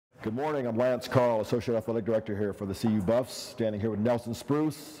Good morning, I'm Lance Carl, Associate Athletic Director here for the CU Buffs, standing here with Nelson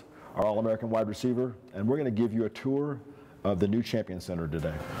Spruce, our All-American wide receiver, and we're going to give you a tour of the new Champion Center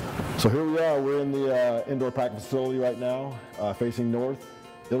today. So here we are, we're in the indoor practice facility right now, facing north.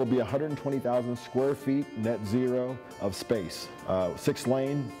 It'll be 120,000 square feet, net zero of space,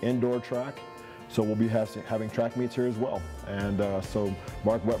 6-lane indoor track. So we'll be having track meets here as well. And so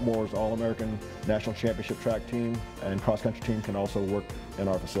Mark Wetmore's All-American National Championship track team and cross-country team can also work in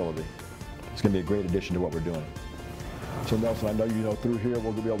our facility. It's going to be a great addition to what we're doing. So Nelson, I know you know through here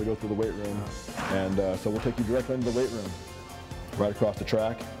we'll be able to go through the weight room. And so we'll take you directly into the weight room, right across the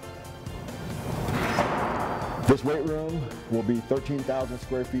track. This weight room will be 13,000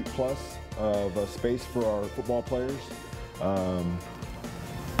 square feet plus of space for our football players.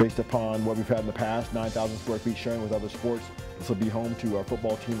 Based upon what we've had in the past, 9,000 square feet sharing with other sports, this will be home to our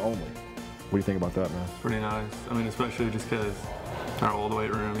football team only. What do you think about that, man? Pretty nice. I mean, especially just because our old weight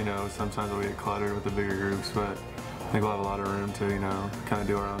room, you know, sometimes we get cluttered with the bigger groups, but I think we'll have a lot of room to, you know, kind of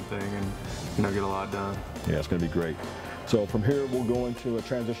do our own thing and, you know, get a lot done. Yeah, it's going to be great. So from here, we'll go into a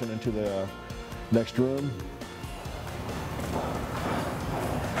transition into the next room.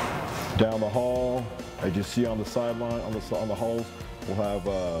 Down the hall, as you see on the sideline, on the halls, we'll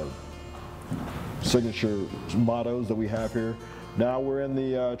have signature mottos that we have here. Now we're in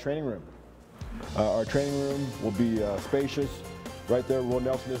the training room. Our training room will be spacious. Right there where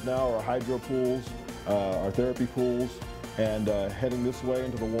Nelson is now, our hydro pools, our therapy pools, and heading this way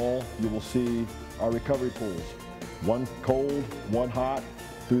into the wall, you will see our recovery pools. One cold, one hot.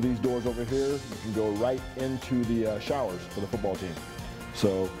 Through these doors over here, you can go right into the showers for the football team.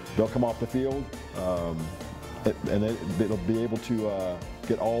 So they'll come off the field, and they'll be able to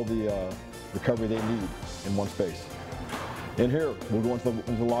get all the recovery they need in one space. In here, we'll go into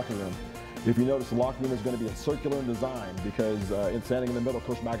the locker room. If you notice, the locker room is going to be circular in design because in standing in the middle,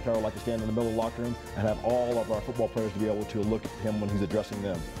 Coach McIntyre would like to stand in the middle of the locker room and have all of our football players to be able to look at him when he's addressing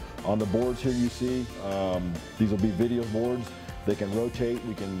them. On the boards here you see, these will be video boards. They can rotate.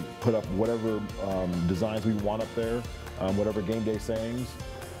 We can put up whatever designs we want up there, whatever game day sayings.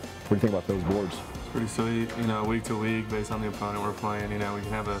 What do you think about those boards? Pretty sweet, you know, week to week, based on the opponent we're playing, you know, we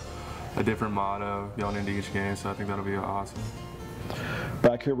can have a different motto going into each game, so I think that'll be awesome.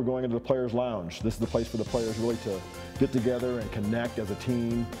 Back here, we're going into the Players' Lounge. This is the place for the players really to get together and connect as a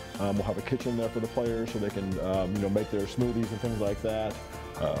team. We'll have a kitchen there for the players so they can, you know, make their smoothies and things like that.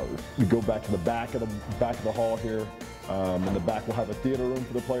 We go back to the back of the hall here. In the back, we'll have a theater room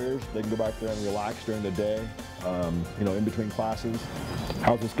for the players. They can go back there and relax during the day, you know, in between classes.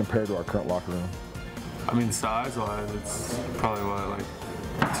 How does this compare to our current locker room? I mean, size-wise, it's probably what, like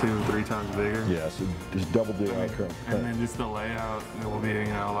 2-3 times bigger. Yeah, so just double the current. And then just the layout, it will be, you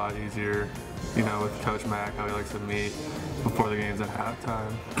know, a lot easier, you know, with Coach Mack, how he likes to meet before the games at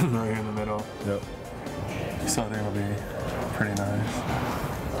halftime, right here in the middle. Yep. So I think it'll be pretty nice.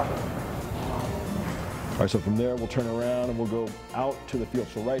 All right, so from there, we'll turn around and we'll go out to the field.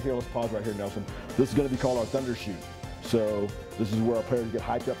 So right here, let's pause right here, Nelson. This is going to be called our Thunder Shoot. So this is where our players get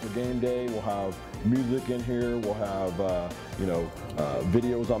hyped up for game day. We'll have music in here. We'll have you know,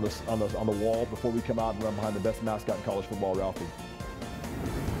 videos on the wall before we come out and run behind the best mascot in college football, Ralphie.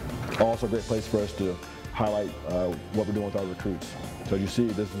 Also a great place for us to highlight what we're doing with our recruits. So as you see,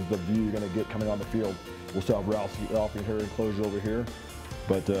 this is the view you're going to get coming on the field. We'll still have Ralphie in here, enclosure over here,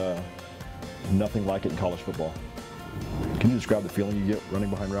 but nothing like it in college football. Can you describe the feeling you get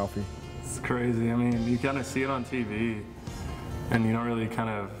running behind Ralphie? It's crazy. I mean, you kind of see it on TV, and you don't really kind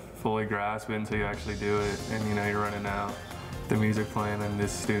of fully grasp it until you actually do it. And you know, you're running out, the music playing, and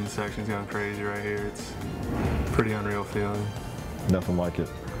this student section's going crazy right here. It's a pretty unreal feeling. Nothing like it.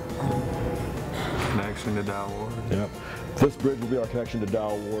 Connection to Dow Ward. Yep. This bridge will be our connection to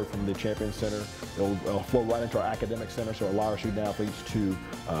Dow Ward from the Champion Center. It'll flow right into our academic center, so allow our student athletes to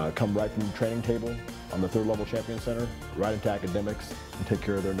come right from the training table on the 3rd level Champion Center, right into academics, and take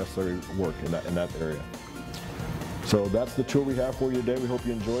care of their necessary work in that area. So that's the tour we have for you today. We hope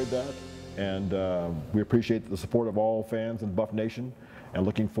you enjoyed that, and we appreciate the support of all fans in Buff Nation, and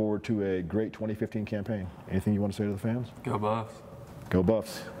looking forward to a great 2015 campaign. Anything you want to say to the fans? Go Buffs. Go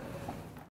Buffs.